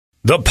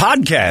The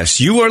podcast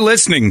you are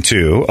listening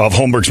to of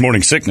Holmberg's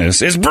Morning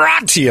Sickness is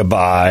brought to you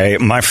by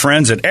my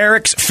friends at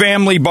Eric's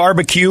Family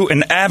Barbecue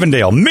in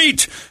Avondale.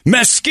 Meet,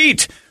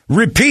 mesquite,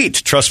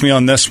 repeat. Trust me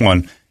on this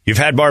one. You've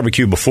had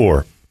barbecue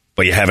before,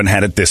 but you haven't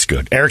had it this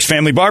good. Eric's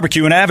Family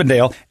Barbecue in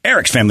Avondale,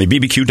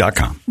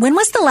 ericsfamilybbq.com. When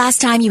was the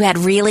last time you had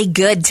really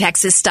good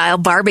Texas-style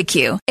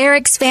barbecue?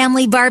 Eric's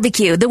Family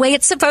Barbecue, the way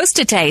it's supposed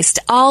to taste.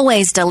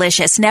 Always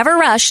delicious, never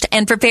rushed,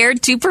 and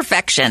prepared to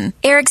perfection.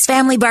 Eric's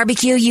Family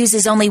Barbecue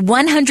uses only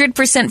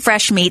 100%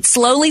 fresh meat,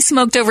 slowly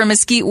smoked over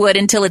mesquite wood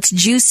until it's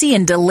juicy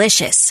and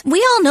delicious.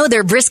 We all know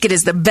their brisket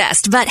is the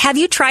best, but have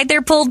you tried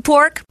their pulled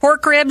pork,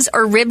 pork ribs,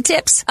 or rib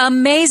tips?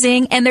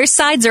 Amazing, and their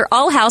sides are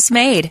all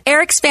house-made.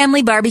 Eric's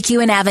Family Barbecue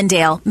in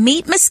Avondale.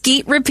 Meet,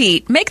 mesquite,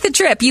 repeat. Make the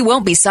trip. You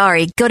won't be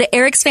sorry. Go to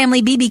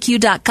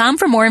ericsfamilybbq.com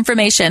for more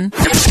information.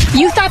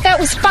 You thought that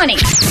was funny.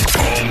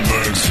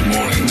 Holmberg's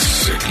Morning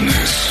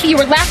Sickness. You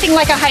were laughing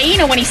like a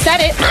hyena when he said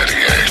it.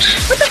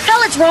 98. What the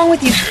hell is wrong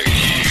with you?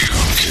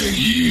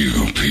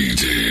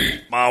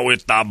 KUPD. Ba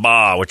with da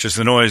ba, which is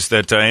the noise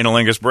that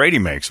Analingus Brady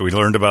makes. We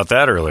learned about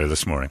that earlier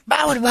this morning.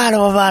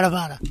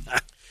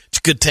 It's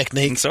a good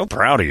technique. I'm so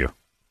proud of you.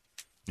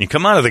 You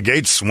come out of the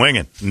gate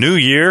swinging. New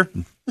year.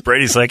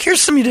 Brady's like,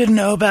 here's some you didn't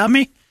know about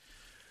me.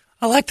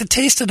 I like the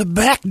taste of the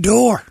back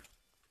door.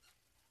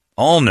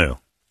 All new.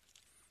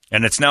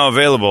 And it's now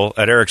available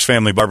at Eric's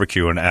Family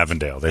Barbecue in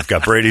Avondale. They've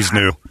got Brady's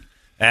new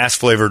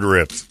ass-flavored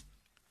ribs.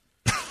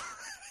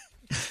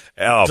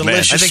 Oh, Delicious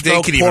man. I think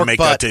they can even make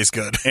that taste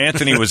good.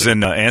 Anthony was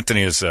in,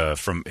 Anthony is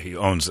he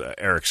owns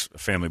Eric's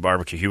Family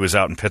Barbecue. He was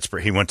out in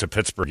Pittsburgh. He went to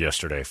Pittsburgh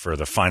yesterday for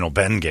the final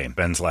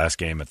Ben's last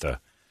game at the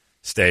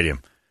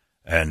stadium.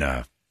 And,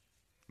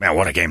 man,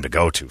 what a game to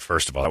go to,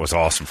 first of all. That was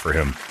awesome for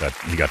him that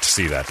he got to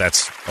see that.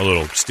 That's a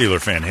little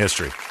Steeler fan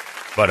history.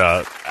 But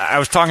I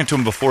was talking to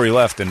him before he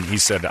left, and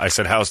I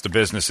said, how's the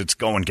business? It's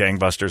going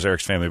gangbusters.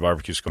 Eric's Family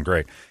Barbecue's going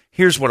great.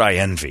 Here's what I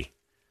envy.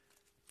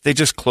 They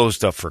just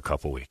closed up for a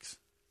couple weeks.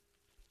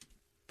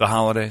 The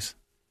holidays.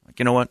 Like,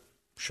 you know what?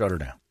 Shut her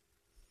down. I'm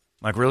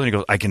like, really? And he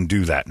goes, I can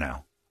do that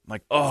now. I'm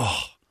like,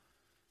 oh,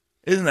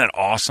 isn't that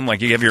awesome? Like,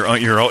 you have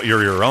you're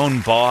your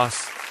own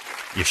boss.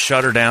 You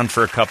shut her down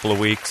for a couple of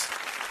weeks.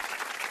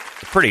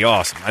 Pretty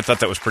awesome. I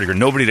thought that was pretty good.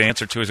 Nobody to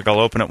answer to. He's like, I'll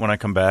open it when I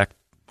come back,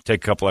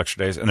 take a couple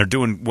extra days, and they're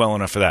doing well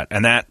enough for that.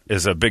 And that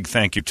is a big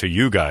thank you to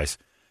you guys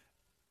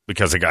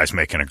because the guy's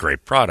making a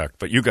great product,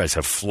 but you guys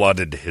have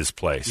flooded his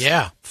place.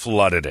 Yeah.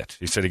 Flooded it.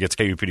 He said he gets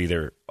KUPD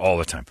there all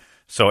the time.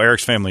 So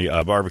Eric's Family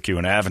Barbecue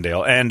in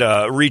Avondale, and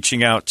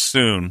reaching out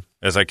soon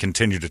as I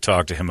continue to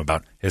talk to him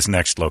about his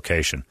next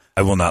location.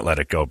 I will not let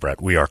it go,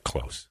 Brett. We are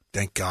close.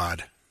 Thank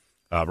God.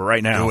 But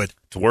right now, it's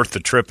worth the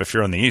trip if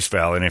you're in the East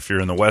Valley, and if you're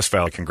in the West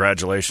Valley,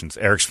 congratulations.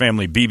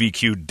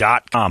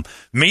 Eric'sFamilyBBQ.com.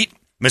 Meet,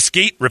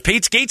 mesquite,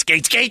 repeat,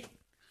 skate.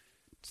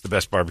 It's the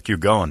best barbecue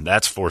going,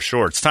 that's for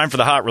sure. It's time for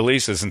the hot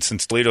releases, and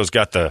since Toledo's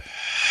got it's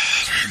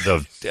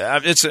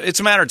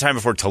a matter of time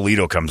before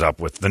Toledo comes up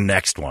with the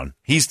next one.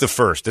 He's the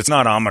first. It's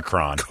not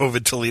Omicron.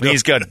 COVID Toledo.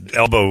 He's got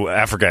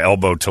Africa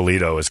Elbow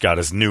Toledo has got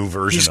his new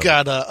version. He's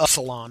got a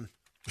salon.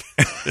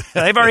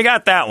 They've already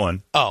got that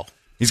one. Oh.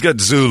 He's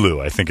got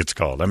Zulu, I think it's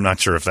called. I'm not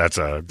sure if that's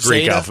a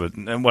Greek Zeta?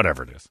 alphabet,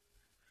 whatever it is.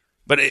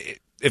 But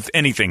if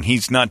anything,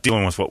 he's not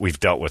dealing with what we've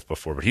dealt with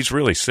before. But he's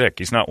really sick.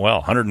 He's not well.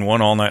 101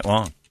 all night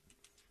long.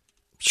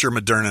 Sure,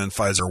 Moderna and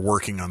Pfizer are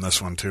working on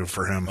this one, too,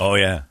 for him. Oh,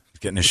 yeah. He's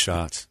getting his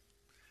shots.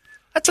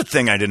 That's a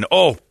thing I didn't.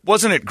 Oh,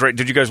 wasn't it great?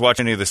 Did you guys watch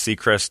any of the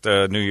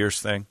Seacrest New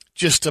Year's thing?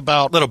 Just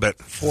about a little bit.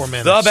 4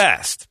 minutes. The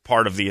best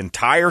part of the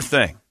entire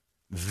thing,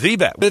 the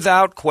best,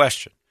 without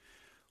question,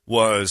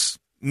 was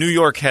New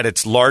York had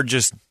its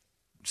largest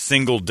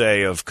single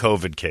day of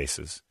COVID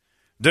cases.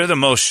 They're the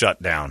most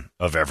shut down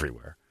of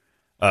everywhere.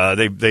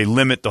 They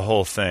limit the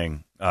whole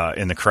thing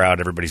in the crowd.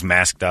 Everybody's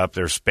masked up.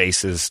 There's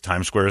spaces.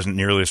 Times Square isn't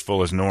nearly as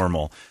full as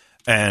normal.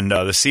 And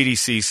the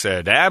CDC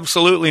said,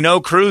 absolutely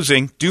no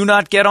cruising. Do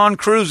not get on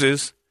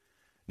cruises.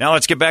 Now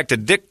let's get back to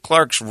Dick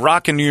Clark's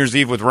Rockin' New Year's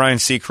Eve with Ryan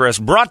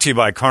Seacrest, brought to you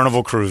by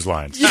Carnival Cruise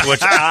Lines,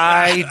 which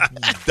I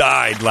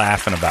died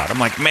laughing about. I'm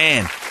like,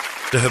 man,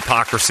 the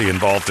hypocrisy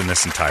involved in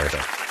this entire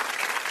thing.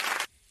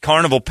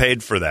 Carnival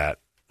paid for that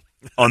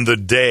on the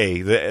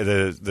day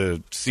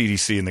the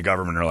CDC and the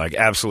government are like,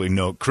 absolutely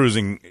no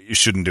cruising. You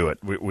shouldn't do it.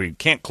 We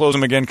can't close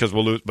them again because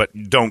we'll lose, but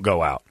don't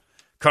go out.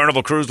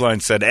 Carnival Cruise Line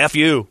said, F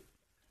you.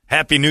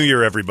 Happy New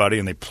Year, everybody.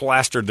 And they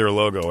plastered their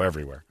logo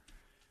everywhere.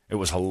 It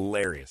was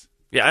hilarious.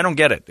 Yeah, I don't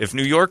get it. If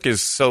New York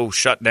is so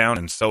shut down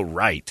and so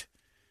right,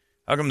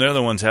 how come they're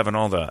the ones having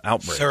all the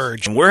outbreaks?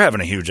 Surge. And we're having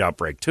a huge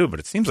outbreak too,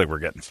 but it seems like we're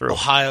getting through.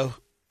 Ohio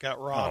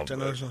got rocked.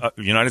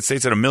 United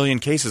States had 1 million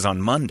cases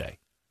on Monday.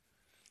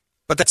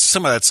 But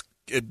some of that's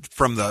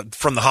from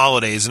the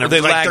holidays and they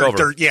everything. lag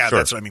over. Yeah, Sure.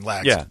 that's what I mean,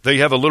 lags. Yeah, they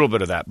have a little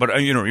bit of that.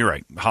 But, you're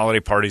right. Holiday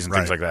parties and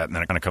things Right. like that, and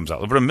then it kind of comes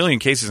out. But 1 million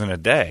cases in a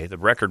day, the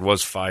record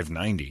was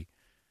 590.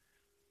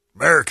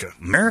 America,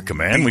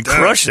 man. We that.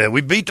 crushed it.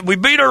 We beat a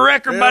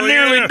record by Hell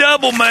nearly yeah.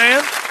 double,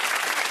 man.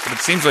 But it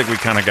seems like we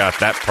kind of got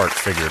that part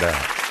figured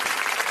out.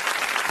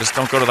 Just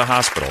don't go to the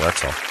hospital,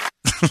 that's all.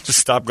 Just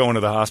stop going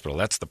to the hospital.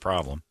 That's the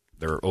problem.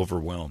 They're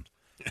overwhelmed.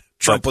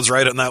 Trump was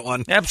right on that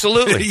one.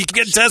 Absolutely. You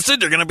get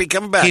tested, you're going to be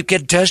coming back. Keep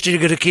getting tested, you're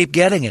going to keep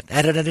getting it.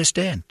 I don't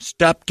understand.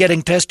 Stop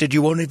getting tested,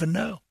 you won't even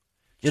know.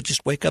 You'll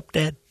just wake up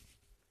dead.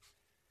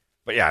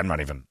 But yeah, I'm not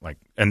even like.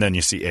 And then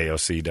you see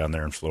AOC down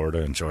there in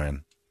Florida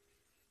enjoying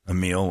a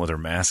meal with her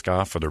mask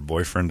off with her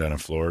boyfriend down in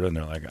Florida, and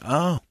they're like,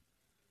 "Oh,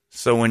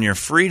 so when you're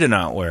free to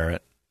not wear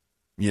it,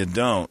 you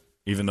don't,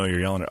 even though you're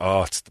yelling at."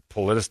 Oh, it's the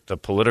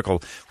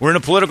political. We're in a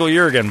political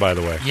year again, by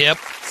the way. Yep.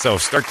 So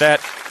start that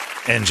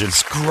engine.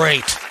 It's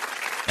great.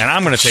 And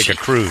I'm going to take a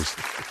cruise.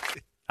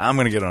 I'm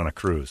going to get on a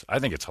cruise. I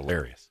think it's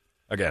hilarious.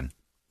 Again,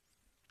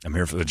 I'm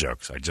here for the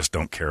jokes. I just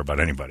don't care about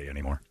anybody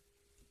anymore.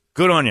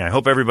 Good on you. I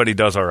hope everybody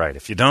does all right.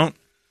 If you don't,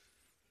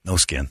 no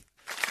skin.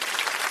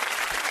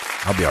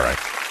 I'll be all right.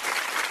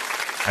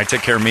 I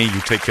take care of me.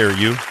 You take care of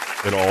you.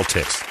 It all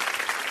ticks.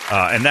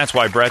 And that's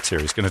why Brett's here.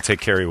 He's going to take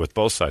care of you with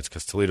both sides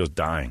because Toledo's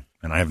dying,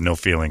 and I have no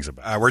feelings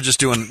about it. We're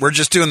just doing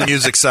the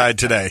music side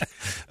today.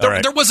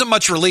 There wasn't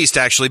much released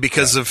actually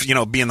because of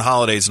being the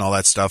holidays and all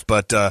that stuff.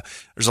 But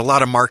there's a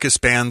lot of Marcus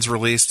bands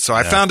released, so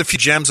I found a few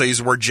gems. I use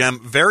the word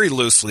gem very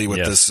loosely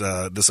with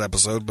this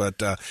episode, but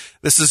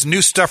this is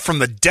new stuff from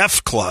the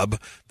Def Club.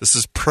 This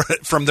is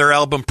from their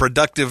album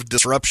Productive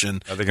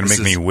Disruption. Are they going to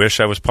make me wish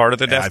I was part of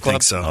the Def Club? I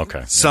think so.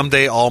 Okay.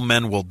 Someday all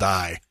men will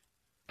die.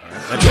 Jesus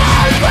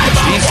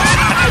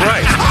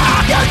Christ.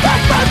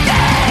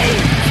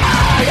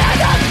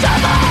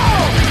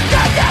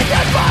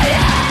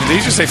 Did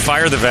he just say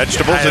fire the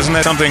vegetables? Isn't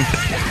that something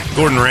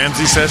Gordon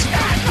Ramsay says?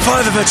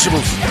 Fire the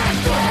vegetables.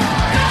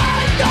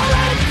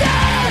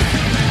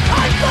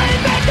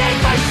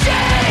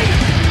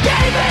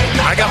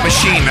 I got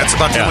machine. That's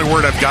about the only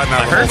word I've gotten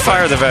out of I heard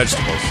fire the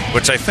vegetables,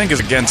 which I think is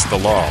against the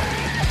law.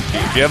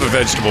 If you have a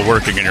vegetable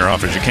working in your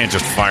office, you can't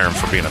just fire him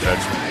for being a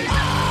vegetable.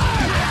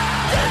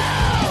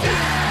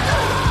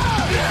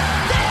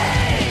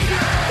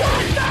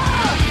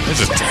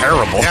 This is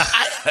terrible. Yeah.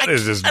 That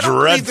is just I don't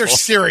believe dreadful. they're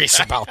serious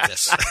about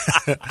this.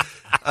 Wait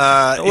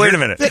a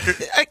minute.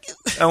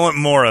 I want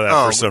more of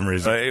that for some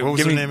reason. What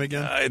was the name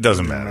again? It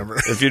doesn't matter.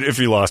 If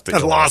you lost it, I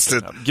lost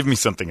it. Give me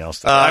something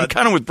else. I'm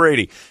kind of with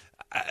Brady.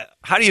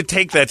 How do you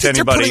take that to They're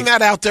anybody? putting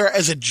that out there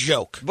as a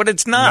joke. But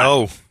it's not.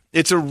 No.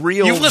 It's a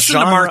real You've listened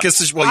genre. to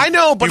Marcus. Well, I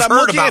know, but you've I'm heard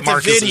looking about at the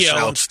Marcus's video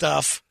show. and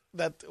stuff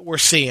that we're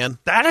seeing.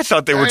 That I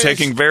thought they were There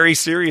taking is- very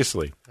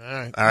seriously. All right.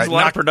 All right, There's a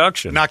lot of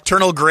production.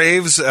 Nocturnal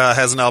Graves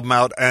has an album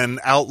out,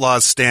 and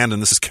Outlaws Stand,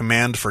 and this is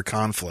Command for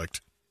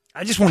Conflict.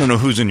 I just want to know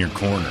who's in your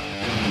corner.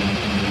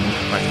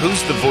 Like,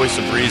 who's the voice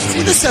of reason?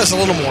 See, this has a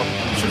little more.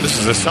 This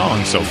is a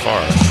song so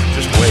far.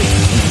 Just wait.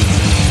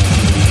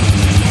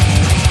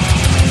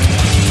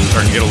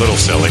 Starting to get a little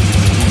silly.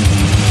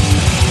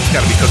 It's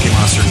got to be Cookie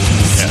Monster.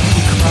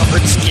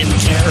 Crawford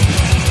Skincare.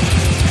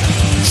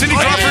 Cindy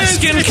Crawford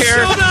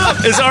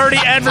Skincare is already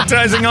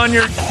advertising on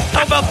your...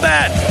 How about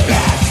that?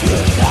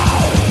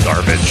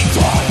 Garbage.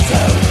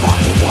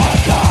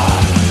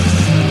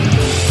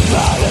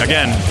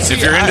 Again,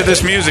 if you're into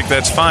this music,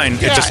 that's fine.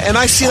 Yeah, and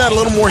I see that a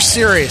little more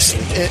serious.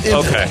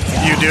 Okay.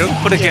 You do?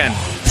 But again,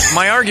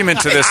 my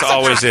argument to this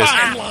always is,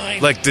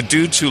 like, the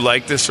dudes who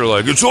like this are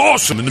like, it's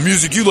awesome, and the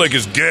music you like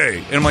is gay.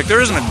 And I'm like,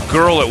 there isn't a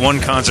girl at one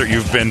concert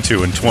you've been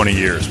to in 20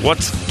 years.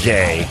 What's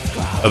gay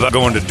about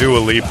going to Dua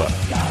Lipa?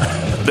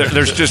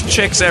 There's just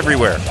chicks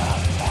everywhere.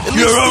 I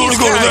want to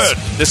go to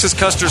that. This is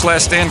Custer's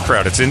Last Stand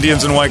crowd. It's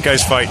Indians and white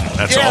guys fighting.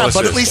 That's all this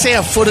but is. at least they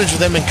have footage of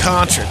them in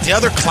concert. The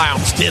other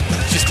clowns did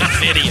just a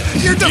video.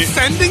 You're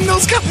defending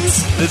those guys?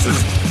 This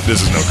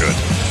is no good.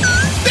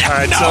 All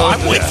right, No, so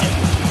I'm with you.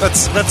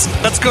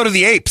 Let's go to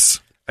the apes.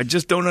 I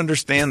just don't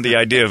understand the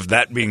idea of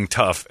that being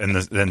tough and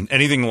then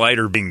anything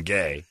lighter being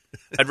gay.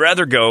 I'd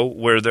rather go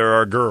where there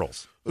are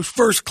girls. Those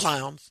first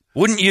clowns.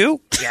 Wouldn't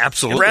you? Yeah,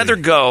 absolutely. I'd rather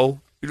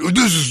go.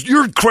 This is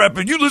your crap,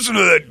 and you listen to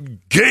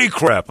that gay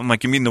crap. I'm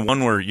like, you mean the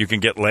one where you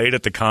can get laid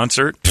at the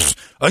concert? Pfft,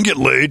 I can get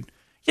laid.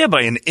 Yeah,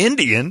 by an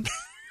Indian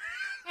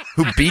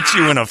who beats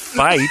you in a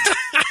fight.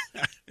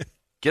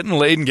 Getting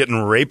laid and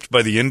getting raped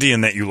by the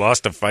Indian that you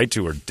lost a fight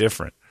to are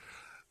different.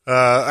 All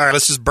right,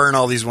 let's just burn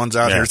all these ones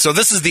out here. So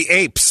this is the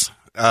Apes,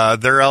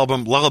 their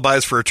album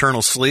Lullabies for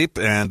Eternal Sleep,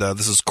 and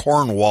this is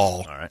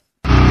Cornwall. All right.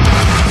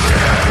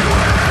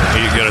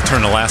 You got to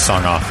turn the last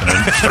song off and then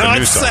start a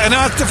new song.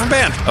 No, it's a different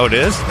band. Oh, it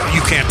is?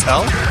 You can't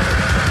tell?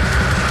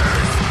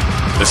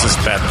 This is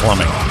Bad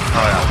Plumbing.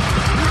 Oh, yeah.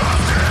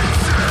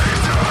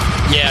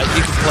 Yeah,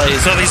 you can play.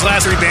 So these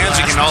last three bands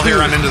you can all hear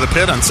on Into the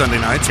Pit on Sunday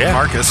nights with Yeah.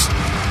 Marcus.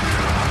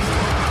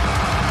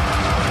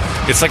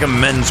 It's like a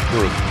men's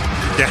group.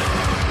 Yeah.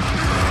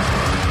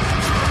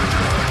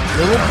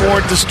 A little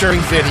more disturbing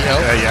video.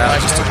 Yeah,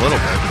 just a little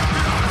bit.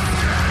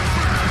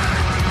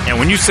 And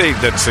when you say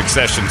that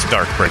Succession's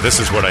dark, Brett, this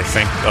is what I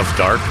think of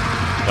dark.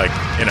 Like,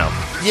 you know,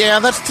 Yeah,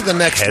 that's to the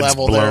next heads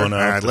level blown there.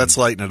 up. All right, let's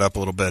lighten it up a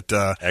little bit.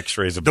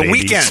 X-rays of The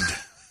babies.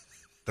 Weeknd.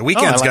 The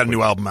Weeknd's like got a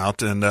new album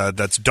out, and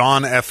that's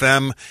Dawn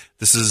FM.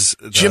 This is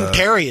Jim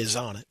Carrey is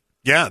on it.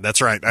 Yeah, that's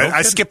right.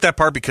 I skipped that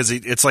part because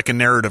it's like a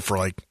narrative for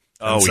like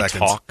Oh, he seconds.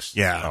 talks?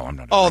 Yeah. Oh, I'm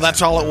not. Oh,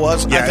 that's all it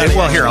was? Yeah,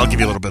 well, here, I'll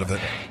give you a little bit of it.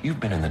 You've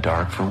been in the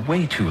dark for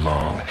way too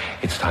long.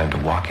 It's time to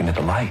walk into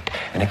the light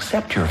and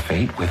accept your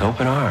fate with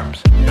open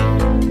arms.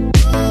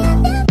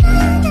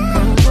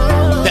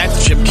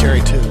 That's Jim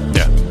Carrey, too.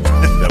 Yeah.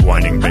 That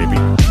whining baby.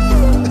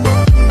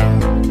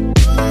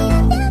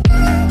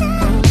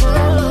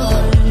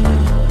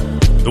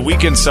 The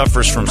Weeknd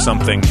suffers from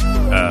something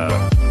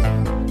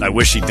I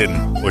wish he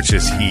didn't, which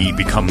is he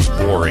becomes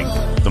boring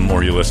the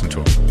more you listen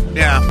to him.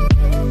 Yeah.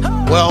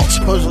 Well,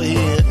 supposedly he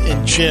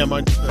and Jim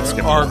are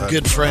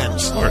good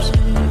friends. Of course.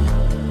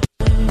 The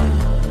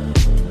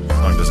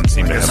song doesn't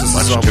seem to have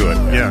much to it.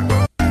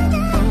 Yeah.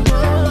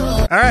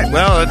 All right,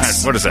 well,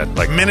 it's what is that,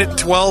 like minute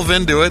 12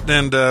 into it,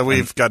 and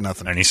we've got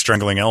nothing. And he's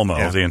strangling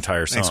Elmo the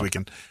entire song. Next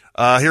weekend.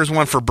 Here's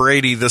one for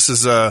Brady. This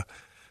is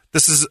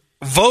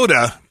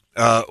Voda,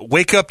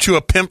 Wake Up to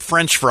a Pimp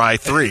French Fry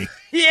 3.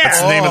 Yeah.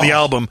 That's the name of the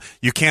album.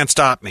 You Can't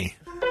Stop Me.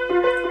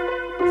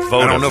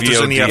 Voda, I don't know if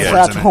there's any VODA. F Shout words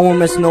out to in it. Homer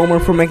Misnomer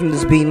for making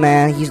this beat,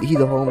 man. He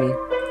the homie.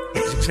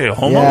 Did you say a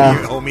homo?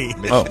 Yeah. Homie.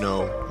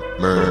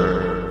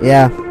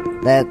 Yeah,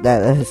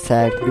 that is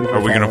tag.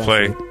 Are we going to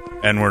play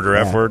N-word or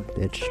F-word?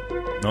 Bitch.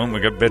 No, we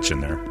got bitch in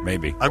there.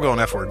 Maybe. I'm going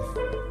F word.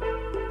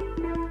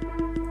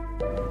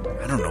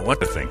 I don't know what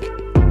to think.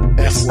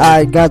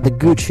 I got the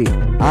Gucci.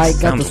 I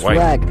got the Sounds white.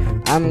 swag.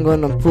 I'm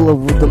gonna pull up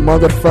with the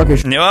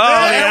motherfuckers. Oh, the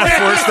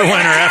F-word's the winner.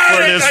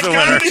 F-word is the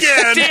got winner. it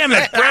again. Damn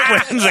it.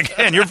 Brett wins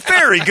again. You're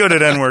very good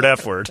at N-word,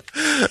 F-word.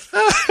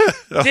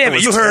 Damn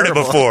it. You heard it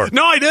before.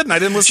 No, I didn't. I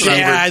didn't listen to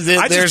Yeah, it.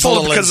 I there's just a pulled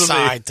it little because of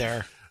inside the...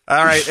 there.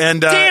 All right,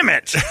 and Damn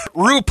it.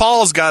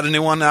 RuPaul's got a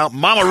new one out.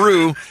 Mama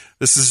Ru.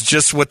 This is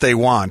Just What They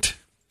Want.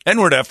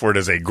 N-word, F-word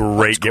is a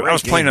great game. I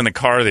was playing game. in the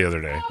car the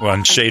other day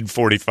on Shade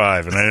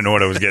 45, and I didn't know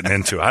what I was getting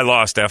into. I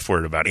lost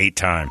F-word about 8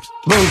 times.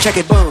 Boom, check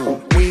it, boom.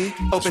 We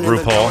open RuPaul.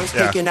 the doors,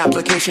 Yeah. taking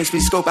applications.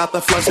 We scope out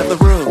the flush of the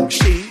room.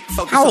 She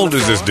How old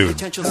is this dude?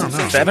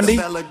 70?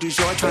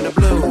 Trying to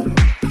bloom.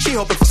 She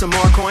hoping for some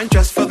more coin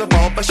just for the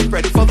ball, but she's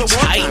ready for the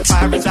war.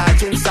 Fire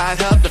resides inside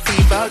her. The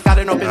fever got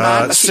an open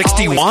mind. but she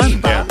 61? always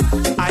keep Yeah.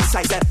 her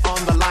eyesight set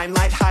on the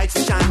limelight, hides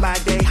the shine by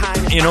day.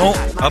 High You know,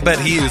 I'll bet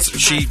he is.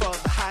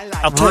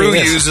 I'll tell you Ru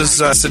this.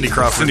 uses Cindy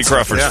Crawford. Cindy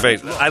Crawford's Yeah.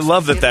 face. I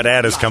love that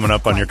ad is coming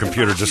up on your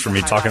computer just for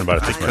me talking about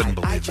it. I couldn't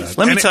believe that.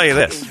 Let me And tell you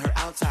this.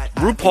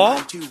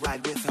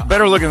 RuPaul,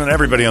 better looking than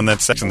everybody on that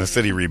Sex and the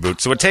City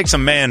reboot. So it takes a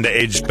man to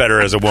age better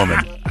as a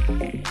woman.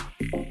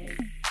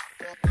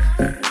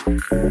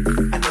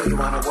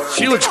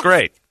 She looks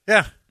great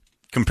Yeah.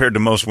 compared to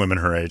most women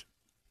her age.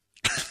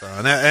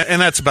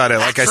 And that's about it.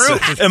 Like I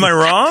said. Am I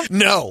wrong?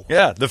 No.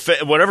 Yeah,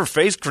 whatever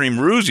face cream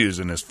Ru's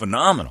using is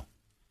phenomenal.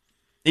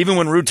 Even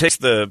when Ru takes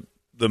the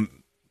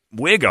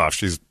wig off,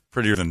 she's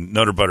prettier than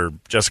Nutter Butter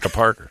Jessica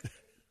Parker.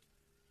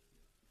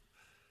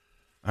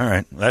 All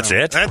right, that's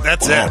it.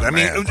 That's it. I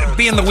mean,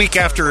 being the week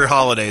after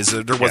holidays,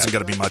 there wasn't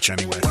going to be much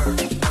anyway.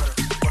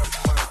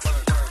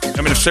 I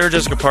mean, if Sarah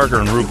Jessica Parker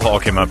and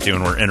RuPaul came up to you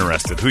and were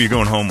interested, who are you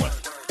going home with?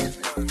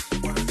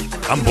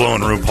 I'm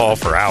blowing RuPaul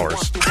for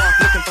hours.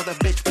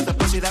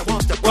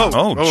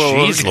 Oh,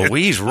 jeez,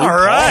 Louise, RuPaul. All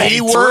right.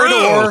 Keyword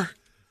or...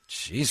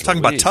 Jeez, Talking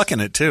about Louise. tucking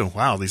it, too.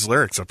 Wow, these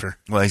lyrics up here.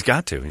 Well, he's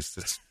got to.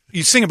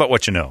 You sing about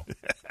what you know.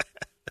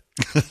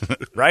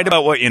 Write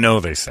about what you know,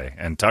 they say.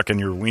 And tucking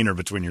your wiener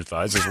between your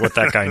thighs is what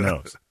that guy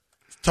knows.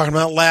 Talking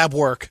about lab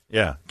work.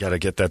 Yeah, got to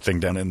get that thing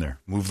down in there.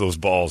 Move those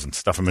balls and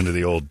stuff them into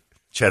the old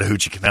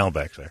Chattahoochee Canal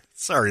back there.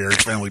 Sorry,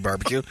 Eric's Family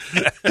Barbecue.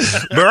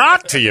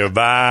 Brought to you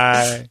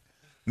by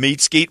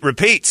Meet, Skeet,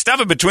 Repeat.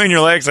 Stuff it between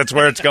your legs. That's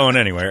where it's going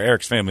anywhere.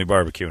 Eric's Family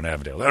Barbecue in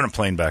Avondale. They're on a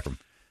plane back from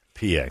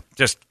PA.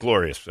 Just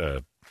glorious.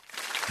 The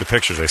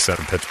pictures they set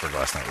in Pittsburgh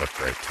last night looked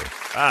great, too.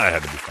 That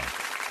had to be fun.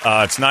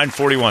 It's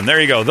 9:41.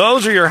 There you go.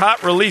 Those are your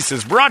hot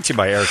releases brought to you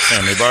by Eric's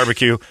Family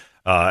Barbecue.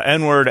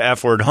 N-word,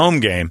 F-word home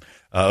game.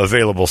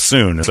 Available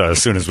soon, as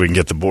soon as we can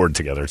get the board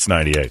together. It's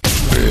 98.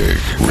 Big,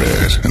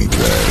 red, and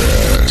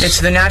badass.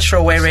 It's the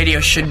natural way radio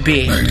should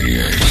be.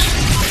 98.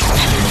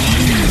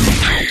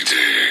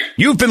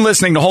 You've been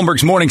listening to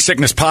Holmberg's Morning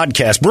Sickness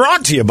Podcast,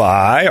 brought to you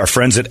by our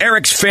friends at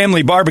Eric's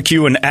Family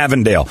Barbecue in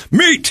Avondale.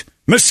 Meet,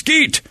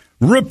 mesquite,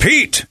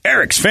 repeat.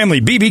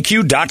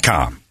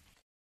 Eric'sFamilyBBQ.com.